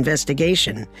official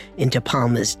investigation into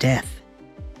Palme's death.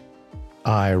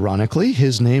 Ironically,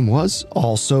 his name was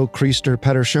also Krister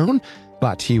Pettersson,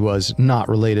 but he was not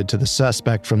related to the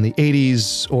suspect from the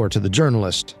 80s or to the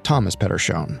journalist Thomas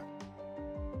Pettersson.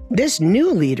 This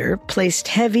new leader placed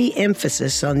heavy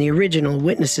emphasis on the original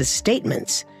witnesses'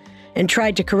 statements and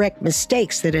tried to correct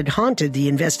mistakes that had haunted the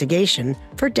investigation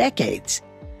for decades.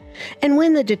 And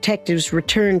when the detectives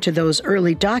returned to those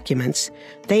early documents,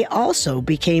 they also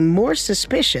became more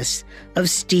suspicious of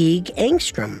Stig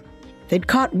Engström. They'd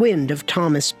caught wind of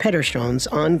Thomas Pettersson's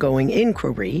ongoing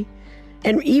inquiry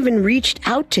and even reached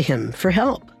out to him for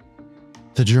help.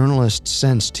 The journalist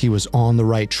sensed he was on the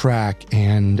right track,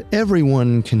 and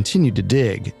everyone continued to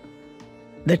dig.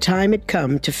 The time had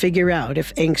come to figure out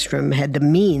if Engström had the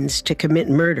means to commit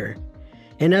murder.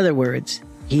 In other words,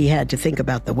 he had to think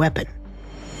about the weapon.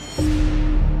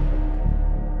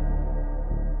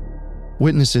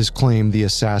 Witnesses claimed the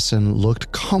assassin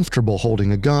looked comfortable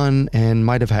holding a gun and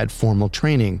might have had formal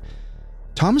training.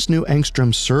 Thomas knew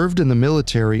Engström served in the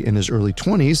military in his early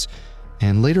 20s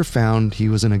and later found he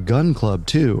was in a gun club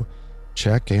too.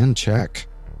 Check and check.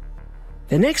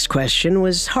 The next question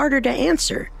was harder to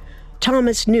answer.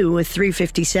 Thomas knew a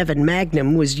 .357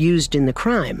 Magnum was used in the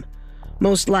crime,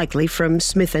 most likely from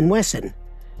Smith & Wesson.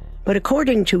 But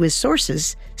according to his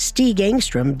sources, Stig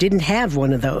Engström didn't have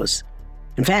one of those.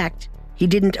 In fact, he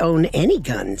didn't own any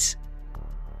guns.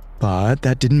 But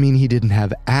that didn't mean he didn't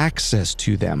have access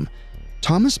to them.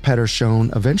 Thomas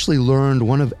Pettersson eventually learned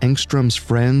one of Engström's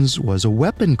friends was a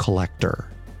weapon collector.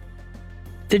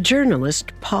 The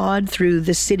journalist pawed through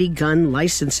the city gun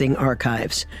licensing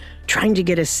archives, trying to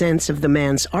get a sense of the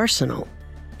man's arsenal.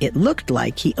 It looked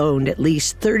like he owned at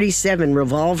least 37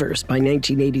 revolvers by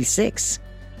 1986.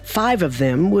 5 of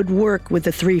them would work with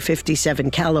the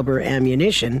 .357 caliber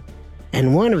ammunition,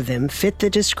 and one of them fit the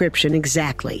description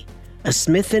exactly, a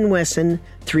Smith & Wesson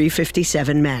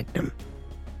 .357 Magnum.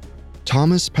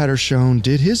 Thomas Pettersson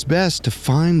did his best to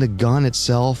find the gun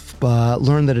itself, but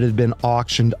learned that it had been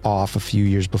auctioned off a few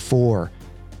years before.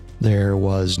 There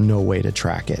was no way to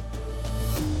track it.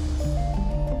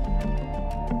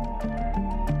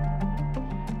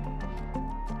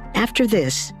 After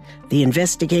this, the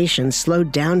investigation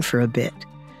slowed down for a bit,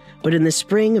 but in the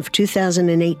spring of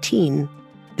 2018,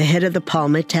 the head of the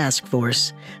Palme task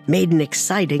force made an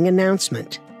exciting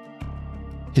announcement.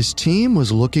 His team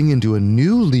was looking into a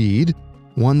new lead,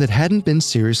 one that hadn't been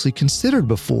seriously considered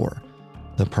before.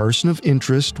 The person of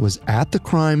interest was at the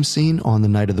crime scene on the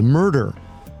night of the murder.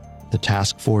 The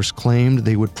task force claimed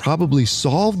they would probably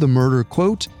solve the murder,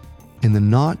 quote, in the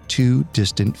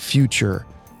not-too-distant future.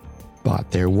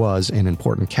 But there was an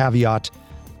important caveat.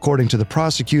 According to the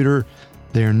prosecutor,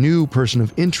 their new person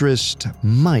of interest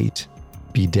might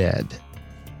be dead.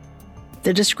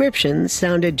 The description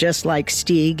sounded just like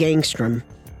Stig Engström.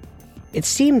 It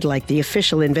seemed like the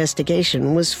official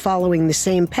investigation was following the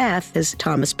same path as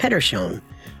Thomas Pettersson,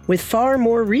 with far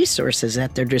more resources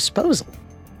at their disposal.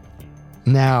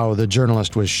 Now the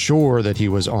journalist was sure that he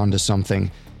was onto something.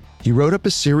 He wrote up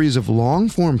a series of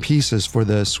long-form pieces for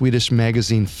the Swedish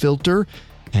magazine Filter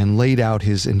and laid out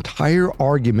his entire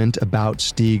argument about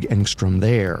Stig Engström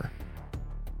there.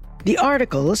 The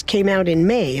articles came out in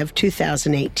May of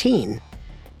 2018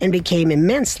 and became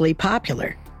immensely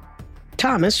popular.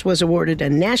 Thomas was awarded a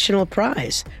national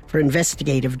prize for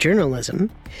investigative journalism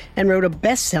and wrote a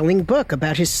best-selling book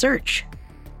about his search.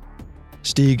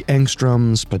 Stig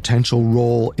Engström's potential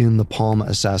role in the Palme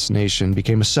assassination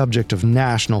became a subject of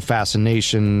national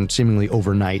fascination seemingly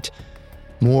overnight.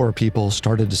 More people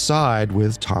started to side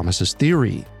with Thomas's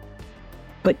theory.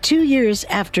 But 2 years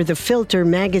after the Filter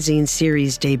magazine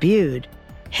series debuted,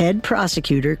 head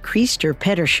prosecutor Krister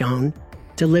Pettersson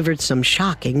delivered some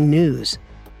shocking news.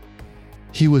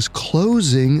 He was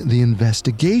closing the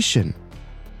investigation.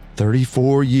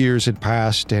 34 years had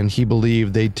passed, and he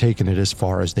believed they'd taken it as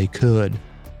far as they could.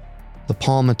 The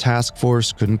Palme task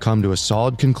force couldn't come to a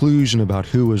solid conclusion about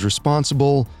who was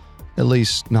responsible, at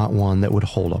least not one that would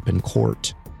hold up in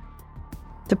court.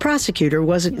 The prosecutor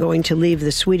wasn't going to leave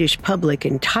the Swedish public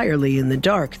entirely in the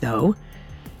dark, though.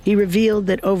 He revealed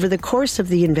that over the course of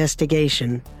the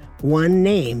investigation, one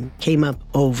name came up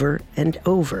over and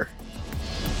over.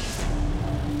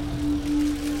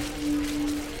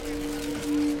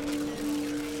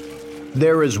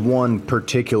 There is one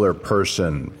particular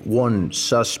person, one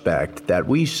suspect that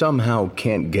we somehow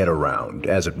can't get around,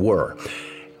 as it were.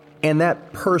 And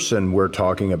that person we're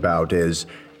talking about is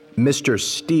Mr.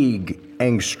 Stig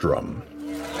Engström.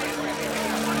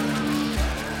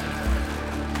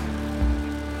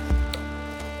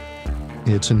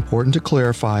 It's important to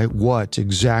clarify what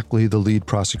exactly the lead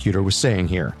prosecutor was saying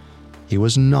here. He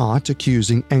was not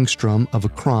accusing Engström of a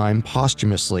crime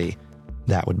posthumously.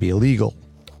 that would be illegal.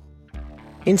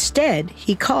 Instead,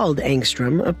 he called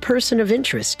Engstrom a person of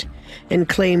interest and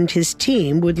claimed his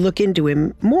team would look into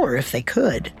him more if they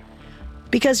could.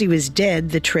 Because he was dead,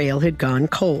 the trail had gone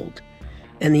cold,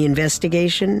 and the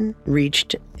investigation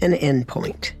reached an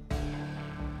endpoint.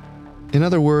 In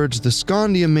other words, the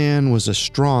Skandia man was a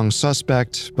strong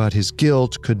suspect, but his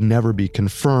guilt could never be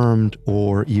confirmed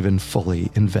or even fully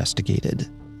investigated.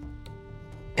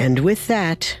 And with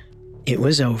that, it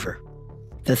was over.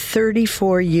 The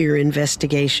 34-year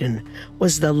investigation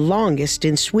was the longest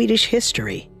in Swedish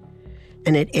history,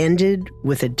 and it ended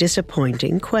with a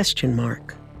disappointing question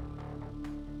mark.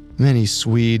 Many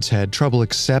Swedes had trouble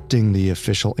accepting the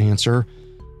official answer.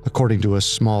 According to a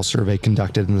small survey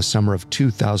conducted in the summer of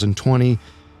 2020,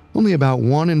 only about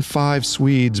 1 in 5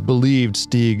 Swedes believed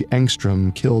Stig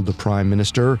Engstrom killed the prime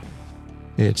minister.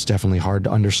 It's definitely hard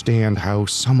to understand how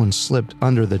someone slipped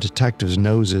under the detectives'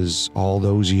 noses all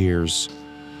those years.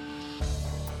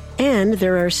 And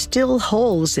there are still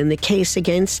holes in the case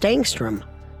against Engstrom,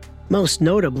 most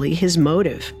notably his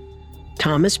motive.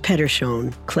 Thomas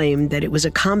Pettersson claimed that it was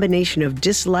a combination of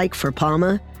dislike for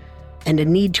Palme and a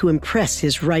need to impress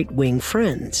his right-wing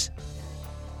friends.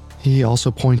 He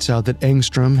also points out that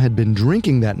Engstrom had been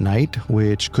drinking that night,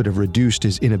 which could have reduced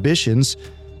his inhibitions,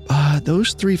 but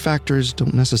those 3 factors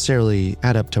don't necessarily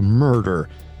add up to murder,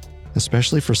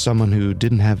 especially for someone who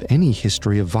didn't have any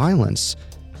history of violence.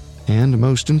 And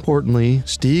most importantly,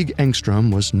 Stig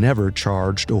Engstrom was never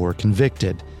charged or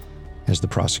convicted. As the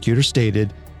prosecutor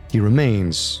stated, he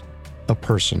remains a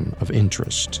person of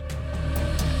interest.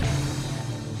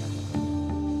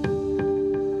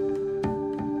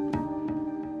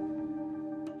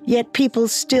 Yet people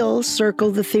still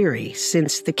circle the theory,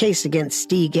 since the case against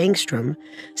Stig Engstrom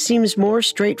seems more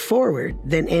straightforward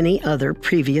than any other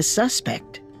previous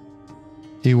suspect.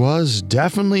 He was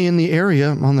definitely in the area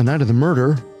on the night of the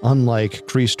murder, unlike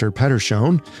Krister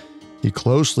Pettersson. He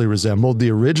closely resembled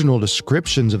the original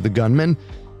descriptions of the gunman,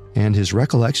 and his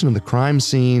recollection of the crime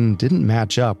scene didn't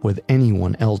match up with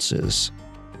anyone else's.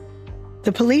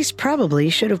 The police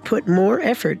probably should have put more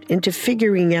effort into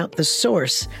figuring out the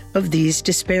source of these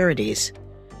disparities.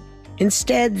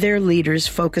 Instead, their leaders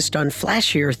focused on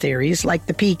flashier theories like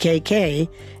the PKK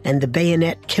and the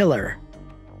bayonet killer.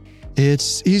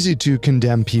 It's easy to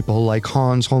condemn people like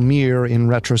Hans Holmér in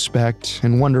retrospect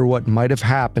and wonder what might have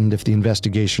happened if the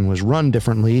investigation was run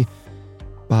differently,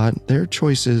 but their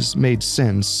choices made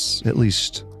sense, at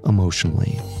least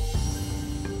emotionally.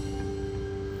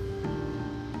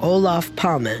 Olof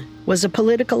Palme was a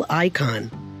political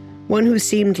icon, one who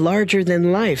seemed larger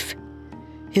than life.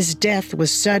 His death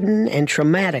was sudden and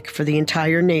traumatic for the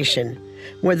entire nation,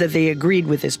 whether they agreed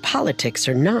with his politics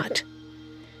or not.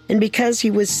 And because he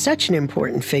was such an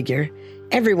important figure,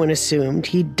 everyone assumed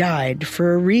he died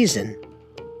for a reason.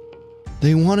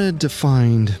 They wanted to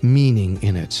find meaning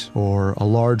in it, or a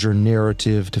larger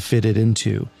narrative to fit it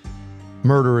into.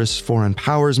 Murderous foreign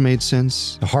powers made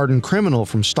sense. A hardened criminal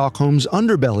from Stockholm's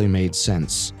underbelly made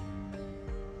sense.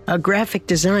 A graphic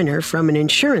designer from an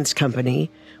insurance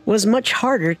company was much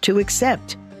harder to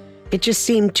accept. It just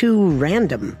seemed too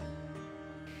random.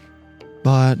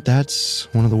 But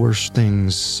that's one of the worst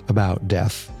things about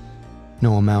death.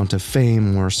 No amount of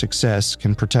fame or success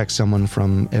can protect someone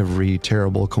from every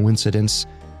terrible coincidence.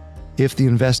 If the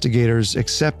investigators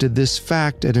accepted this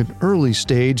fact at an early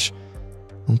stage,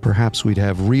 well, perhaps we'd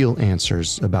have real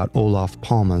answers about Olof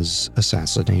Palme's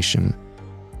assassination.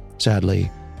 Sadly,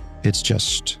 it's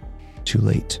just too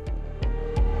late.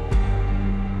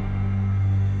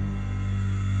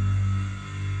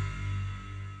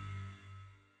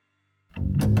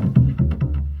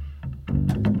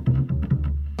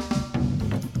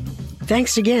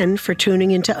 Thanks again for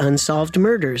tuning into Unsolved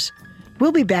Murders.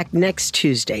 We'll be back next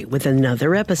Tuesday with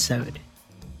another episode.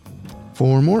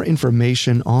 For more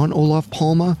information on Olof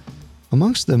Palme,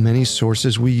 amongst the many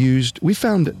sources we used, we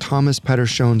found Thomas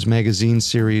Pettersson's magazine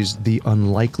series, The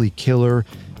Unlikely Killer,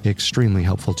 extremely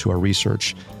helpful to our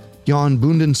research. Jan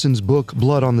Bundenson's book,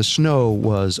 Blood on the Snow,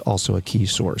 was also a key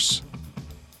source.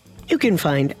 You can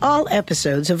find all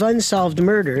episodes of Unsolved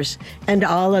Murders and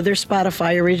all other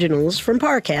Spotify originals from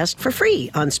Parcast for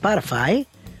free on Spotify.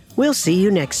 We'll see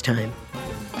you next time.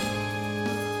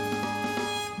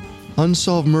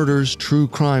 Unsolved Murders True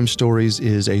Crime Stories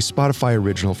is a Spotify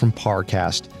original from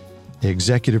Parcast,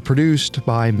 executive produced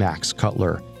by Max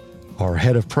Cutler. Our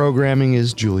head of programming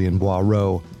is Julian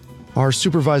Boireau. Our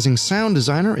supervising sound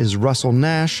designer is Russell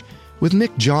Nash, with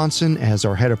Nick Johnson as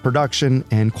our head of production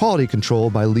and quality control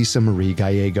by Lisa Marie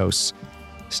Gallegos.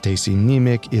 Stacy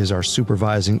Nemec is our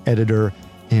supervising editor,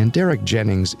 and Derek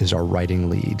Jennings is our writing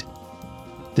lead.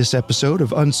 This episode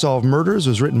of Unsolved Murders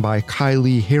was written by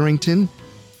Kylie Harrington,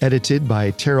 edited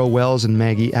by Tara Wells and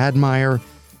Maggie Admire,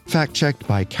 fact-checked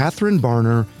by Catherine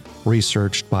Barner,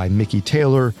 researched by Mickey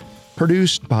Taylor,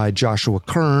 produced by Joshua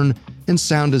Kern, and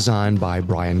sound designed by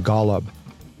Brian Golub.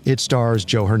 It stars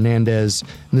Joe Hernandez,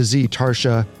 Nazee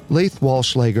Tarsha, Laith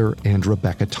Walschlager, and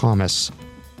Rebecca Thomas.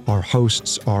 Our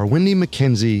hosts are Wendy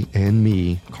McKenzie and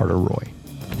me, Carter Roy.